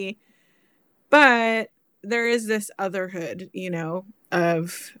community, but there is this otherhood,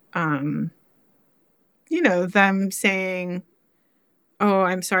 of, them saying, oh,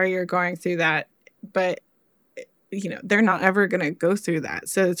 I'm sorry you're going through that. But, they're not ever going to go through that.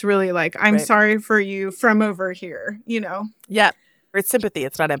 So it's really like, I'm right. Sorry for you from over here, Yeah. It's sympathy.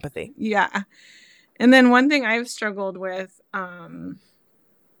 It's not empathy. Yeah. And then one thing I've struggled with, I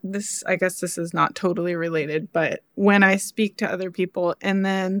guess this is not totally related, but when I speak to other people and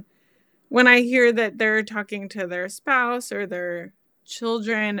then when I hear that they're talking to their spouse or their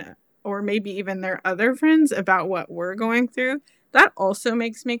children or maybe even their other friends about what we're going through, that also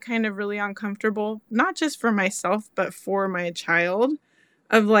makes me kind of really uncomfortable, not just for myself, but for my child,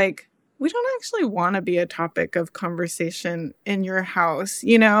 of like, we don't actually want to be a topic of conversation in your house,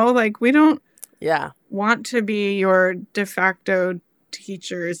 like we don't want to be your de facto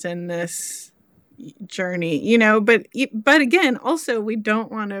teachers in this journey, but again, also we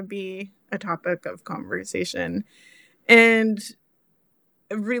don't want to be a topic of conversation. And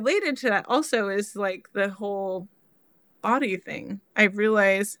related to that also is like the whole body thing. I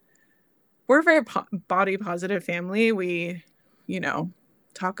realize we're a very body positive family. We,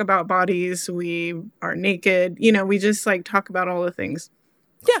 talk about bodies. We are naked. We just like talk about all the things.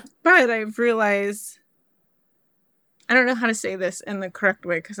 Yeah. But I've realized, I don't know how to say this in the correct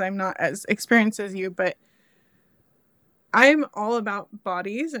way because I'm not as experienced as you, but I'm all about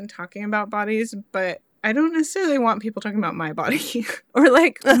bodies and talking about bodies, but I don't necessarily want people talking about my body or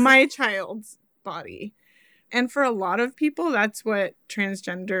like my child's body. And for a lot of people, that's what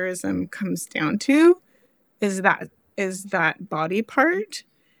transgenderism comes down to, is that body part.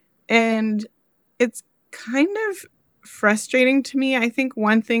 And it's kind of frustrating to me. I think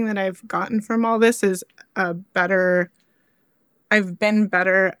one thing that I've gotten from all this is I've been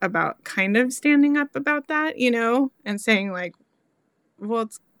better about kind of standing up about that, and saying like, well,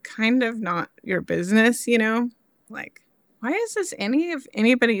 it's kind of not your business, like, why is this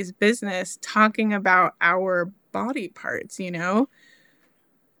anybody's business talking about our body parts,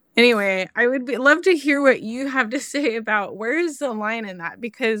 Anyway, I would love to hear what you have to say about where is the line in that,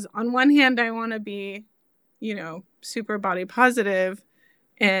 because on one hand, I want to be, super body positive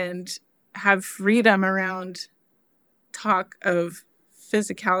and have freedom around talk of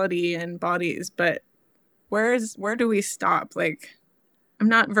physicality and bodies, but where do we stop? Like, I'm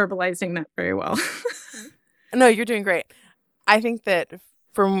not verbalizing that very well. No, you're doing great. I think that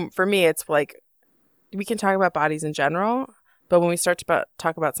for me, it's like we can talk about bodies in general, but when we start to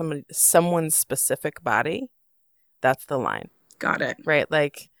talk about someone's specific body, that's the line. Got it. right?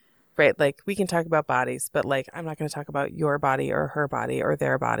 Like we can talk about bodies, but like I'm not going to talk about your body or her body or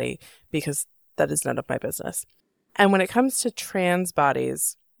their body because that is none of my business. And when it comes to trans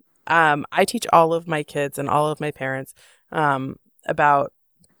bodies, I teach all of my kids and all of my parents about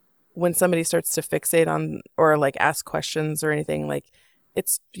when somebody starts to fixate on or like ask questions or anything, like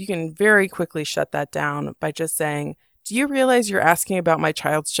you can very quickly shut that down by just saying, do you realize you're asking about my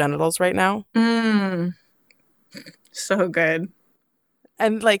child's genitals right now? So good.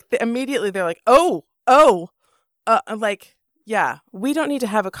 And like immediately they're like, like, yeah, we don't need to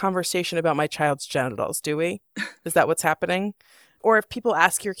have a conversation about my child's genitals, do we? Is that what's happening? Or if people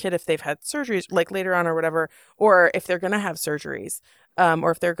ask your kid if they've had surgeries, like later on or whatever, or if they're going to have surgeries,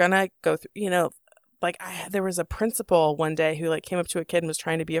 or if they're going to go through, like there was a principal one day who like came up to a kid and was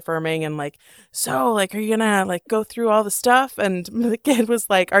trying to be affirming and like, so like, are you gonna like go through all the stuff? And the kid was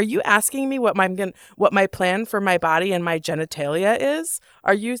like, are you asking me what my plan for my body and my genitalia is?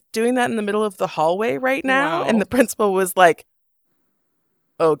 Are you doing that in the middle of the hallway right now? Wow. And the principal was like,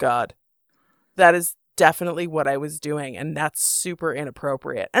 oh God, that is definitely what I was doing. And that's super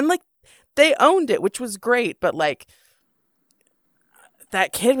inappropriate. And like, they owned it, which was great. But like,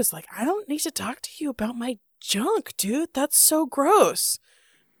 that kid was like, I don't need to talk to you about my junk, dude. That's so gross.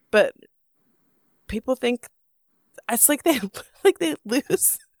 But people think it's like they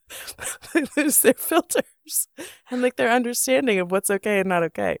lose they lose their filters and like their understanding of what's okay and not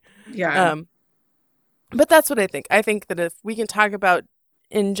okay. Yeah. But that's what I think. I think that if we can talk about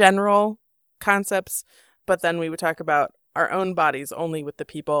in general concepts, but then we would talk about our own bodies only with the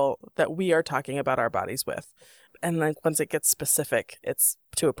people that we are talking about our bodies with. And like once it gets specific, it's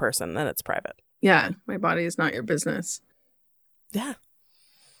to a person, then it's private. Yeah. My body is not your business. Yeah.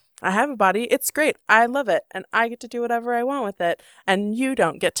 I have a body. It's great. I love it. And I get to do whatever I want with it. And you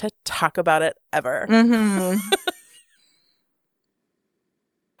don't get to talk about it ever. Mm-hmm.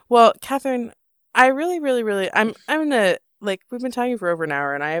 Well, Catherine, I really, I'm going to, like, we've been talking for over an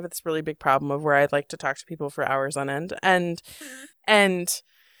hour and I have this really big problem of where I'd like to talk to people for hours on end. And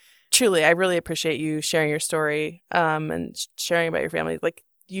truly, I really appreciate you sharing your story and sharing about your family. Like,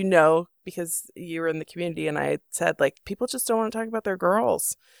 because you were in the community and I said, like, people just don't want to talk about their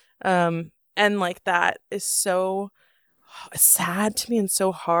girls. And like, that is so sad to me and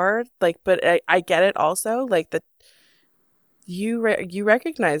so hard. Like, but I get it also. Like, that you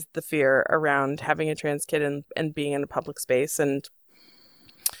recognize the fear around having a trans kid and being in a public space. And,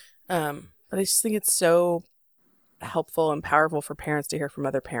 but I just think it's so helpful and powerful for parents to hear from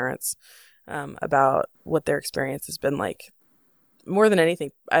other parents about what their experience has been like. More than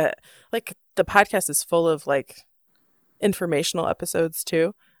anything, like the podcast is full of like informational episodes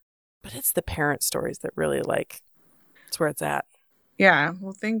too, but it's the parent stories that really like, it's where it's at. Yeah.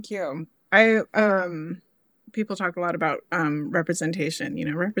 Well, thank you. People talk a lot about representation.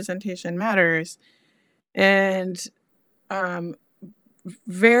 Representation matters. And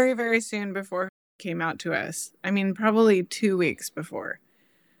very, very soon before it came out to us, I mean, probably 2 weeks before,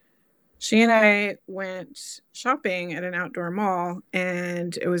 she and I went shopping at an outdoor mall,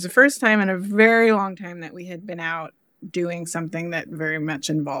 and it was the first time in a very long time that we had been out doing something that very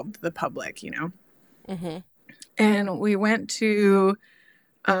much involved the public, Mm-hmm. And we went to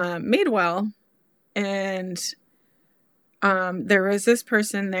Madewell, and there was this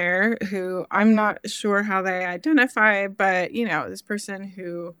person there who I'm not sure how they identify, but, this person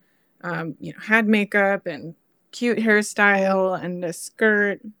who, had makeup and cute hairstyle and a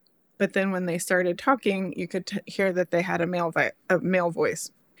skirt. But then when they started talking, you could hear that they had a male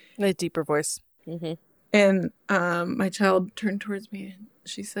voice. A deeper voice. Mm-hmm. And my child turned towards me and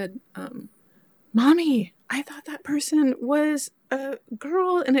she said, Mommy, I thought that person was a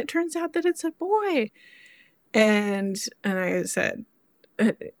girl and it turns out that it's a boy. And I said,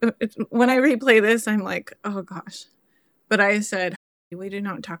 when I replay this, I'm like, oh gosh. But I said, we do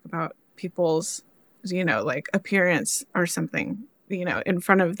not talk about people's, like appearance or something, in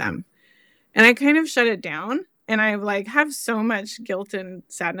front of them. And I kind of shut it down. And I like have so much guilt and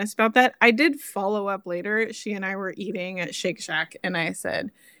sadness about that. I did follow up later. She and I were eating at Shake Shack. And I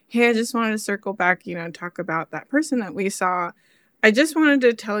said, hey, I just wanted to circle back, talk about that person that we saw. I just wanted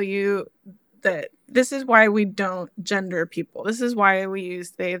to tell you that this is why we don't gender people. This is why we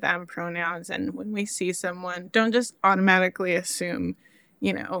use they, them pronouns. And when we see someone, don't just automatically assume,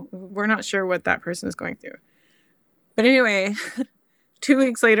 we're not sure what that person is going through. But anyway, 2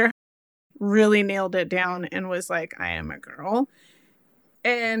 weeks later, really nailed it down and was like, I am a girl.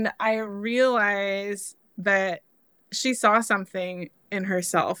 And I realized that she saw something in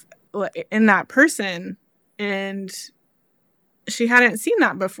herself, in that person, and she hadn't seen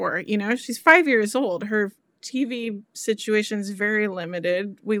that before. She's 5 years old. Her TV situation's very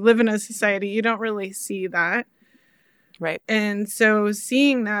limited. We live in a society, you don't really see that. Right. And so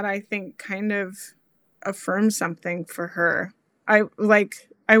seeing that, I think, kind of affirms something for her.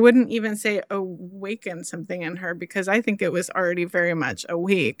 I wouldn't even say awaken something in her, because I think it was already very much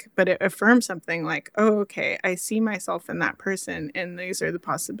awake, but it affirmed something like, oh, okay, I see myself in that person, and these are the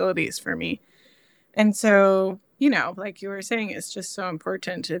possibilities for me. And so, like you were saying, it's just so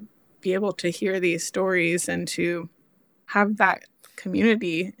important to be able to hear these stories and to have that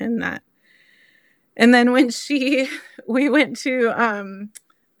community in that. And then when we went to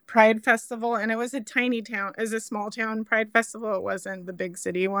Pride Festival, and it was a tiny town, it was a small town Pride Festival. It wasn't the big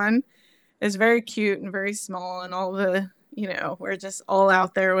city one. It was very cute and very small, and all the, we're just all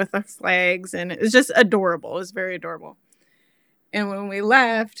out there with our flags, and it was just adorable. It was very adorable. And when we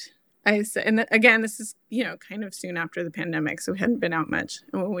left, I said, and again, this is, kind of soon after the pandemic, so we hadn't been out much.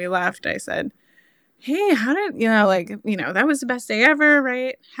 And when we left, I said, hey, how did, that was the best day ever,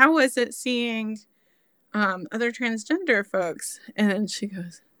 right? How was it seeing other transgender folks? And then she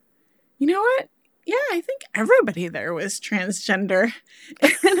goes, you know what? Yeah, I think everybody there was transgender.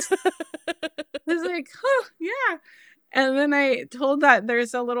 And I was like, oh, yeah. And then I told that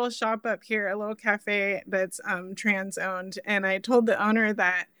there's a little shop up here, a little cafe that's trans owned. And I told the owner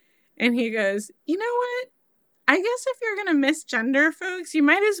that, and he goes, you know what? I guess if you're going to misgender folks, you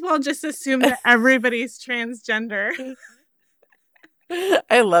might as well just assume that everybody's transgender.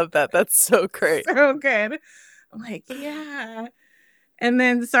 I love that. That's so great. So good. I'm like, yeah. And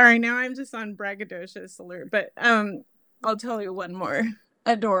then, sorry, now I'm just on braggadocious alert, but I'll tell you one more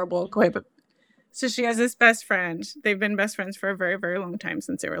adorable quip. So she has this best friend. They've been best friends for a very, very long time,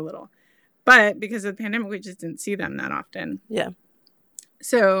 since they were little. But because of the pandemic, we just didn't see them that often. Yeah.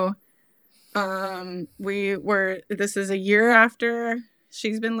 So this is a year after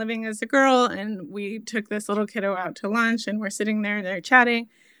she's been living as a girl, and we took this little kiddo out to lunch, and we're sitting there and they're chatting,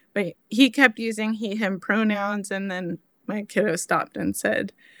 but he kept using he, him pronouns. And then my kiddo stopped and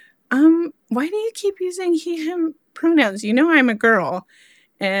said, why do you keep using he, him pronouns? You know I'm a girl.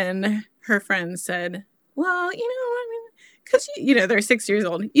 And her friend said, well, because, they're 6 years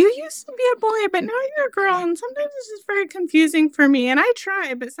old. You used to be a boy, but now you're a girl. And sometimes it's just very confusing for me. And I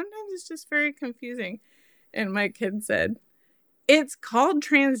try, but sometimes it's just very confusing. And my kid said, it's called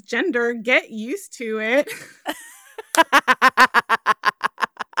transgender. Get used to it.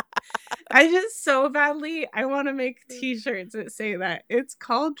 I just so badly, I want to make t-shirts that say that. It's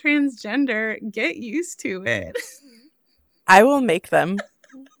called transgender. Get used to it. I will make them.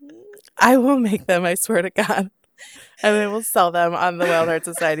 I swear to God. And then we'll sell them on the Wild Heart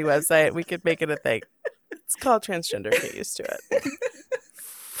Society website. We could make it a thing. It's called transgender. Get used to it.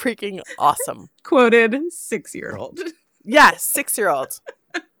 Freaking awesome. Quoted 6-year-old. Yeah, 6-year-old.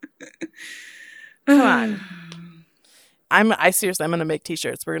 Come on. I'm going to make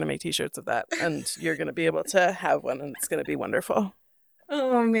t-shirts. We're going to make t-shirts of that. And you're going to be able to have one, and it's going to be wonderful.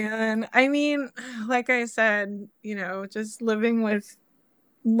 Oh, man. I mean, like I said, just living with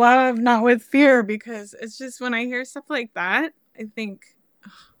love, not with fear, because it's just when I hear stuff like that, I think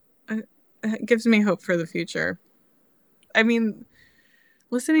it gives me hope for the future. I mean,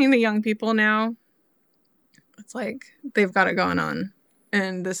 listening to young people now, it's like they've got it going on.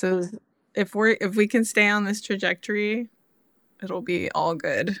 And this is, if we can stay on this trajectory, it'll be all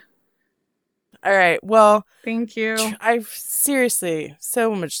good. All right. Well, thank you. I've seriously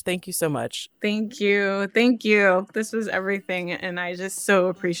so much. Thank you so much. Thank you. Thank you. This was everything. And I just so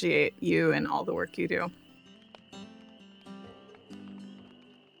appreciate you and all the work you do.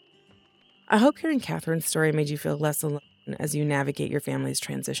 I hope hearing Catherine's story made you feel less alone as you navigate your family's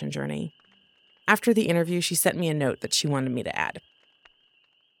transition journey. After the interview, she sent me a note that she wanted me to add.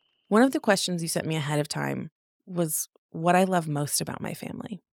 One of the questions you sent me ahead of time was what I love most about my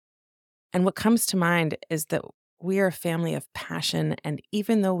family. And what comes to mind is that we are a family of passion, and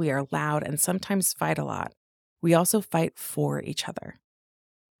even though we are loud and sometimes fight a lot, we also fight for each other.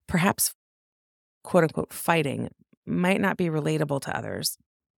 Perhaps, quote-unquote, fighting might not be relatable to others,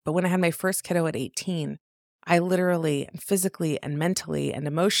 but when I had my first kiddo at 18, I literally, physically, and mentally and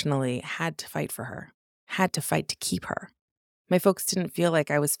emotionally had to fight for her, had to fight to keep her. My folks didn't feel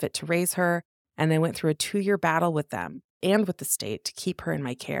like I was fit to raise her, and I went through a 2-year battle with them and with the state to keep her in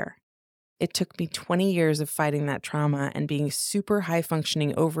my care. It took me 20 years of fighting that trauma and being super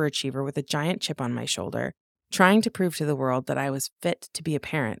high-functioning overachiever with a giant chip on my shoulder, trying to prove to the world that I was fit to be a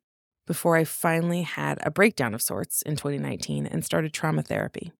parent, before I finally had a breakdown of sorts in 2019 and started trauma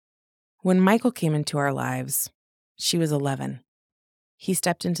therapy. When Michael came into our lives, she was 11. He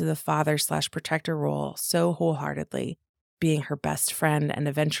stepped into the father/protector role so wholeheartedly, being her best friend and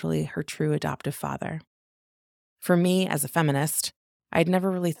eventually her true adoptive father. For me, as a feminist, I'd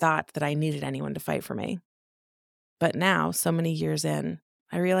never really thought that I needed anyone to fight for me. But now, so many years in,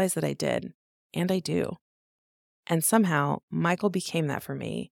 I realize that I did, and I do. And somehow, Michael became that for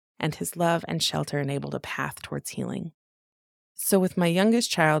me, and his love and shelter enabled a path towards healing. So with my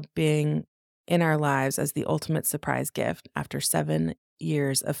youngest child being in our lives as the ultimate surprise gift after 7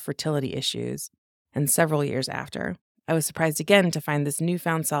 years of fertility issues and several years after, I was surprised again to find this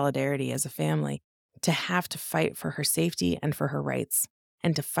newfound solidarity as a family, to have to fight for her safety and for her rights,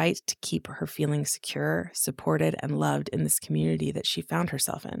 and to fight to keep her feeling secure, supported, and loved in this community that she found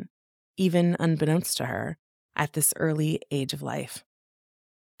herself in, even unbeknownst to her, at this early age of life.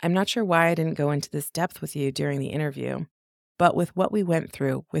 I'm not sure why I didn't go into this depth with you during the interview, but with what we went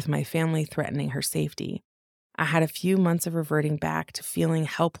through with my family threatening her safety, I had a few months of reverting back to feeling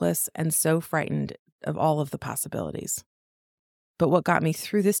helpless and so frightened of all of the possibilities. But what got me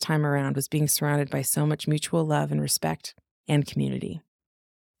through this time around was being surrounded by so much mutual love and respect and community.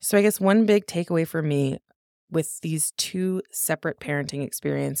 So I guess one big takeaway for me with these 2 separate parenting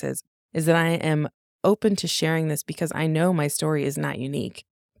experiences is that I am open to sharing this because I know my story is not unique,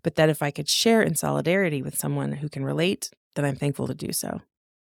 but that if I could share in solidarity with someone who can relate, then I'm thankful to do so.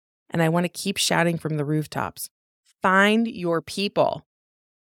 And I want to keep shouting from the rooftops, find your people.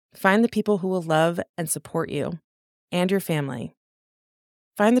 Find the people who will love and support you and your family.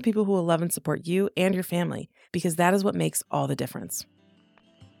 Find the people who will love and support you and your family, because that is what makes all the difference.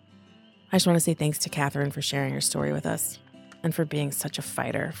 I just want to say thanks to Catherine for sharing her story with us and for being such a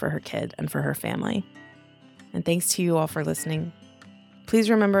fighter for her kid and for her family. And thanks to you all for listening. Please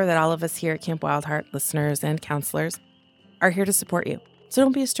remember that all of us here at Camp Wildheart, listeners and counselors, are here to support you. So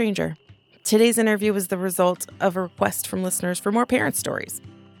don't be a stranger. Today's interview was the result of a request from listeners for more parent stories.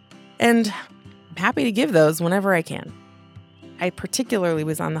 And I'm happy to give those whenever I can. I particularly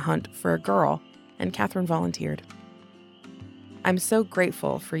was on the hunt for a girl, and Catherine volunteered. I'm so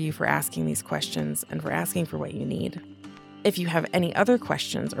grateful for you for asking these questions and for asking for what you need. If you have any other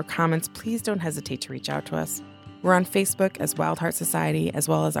questions or comments, please don't hesitate to reach out to us. We're on Facebook as Wild Heart Society, as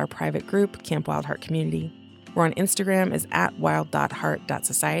well as our private group, Camp Wild Heart Community. We're on Instagram as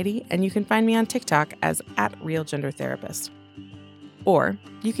 @wild.heart.society, and you can find me on TikTok as @realgendertherapist. Or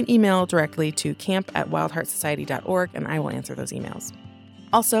you can email directly to camp@wildheartsociety.org, and I will answer those emails.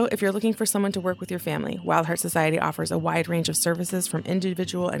 Also, if you're looking for someone to work with your family, Wild Heart Society offers a wide range of services from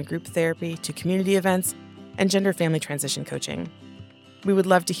individual and group therapy to community events and gender family transition coaching. We would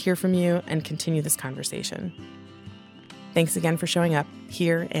love to hear from you and continue this conversation. Thanks again for showing up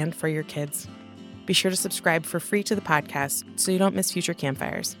here and for your kids. Be sure to subscribe for free to the podcast so you don't miss future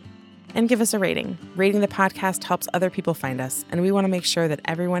campfires. And give us a rating. Rating the podcast helps other people find us, and we want to make sure that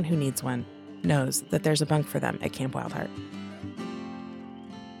everyone who needs one knows that there's a bunk for them at Camp Wild Heart.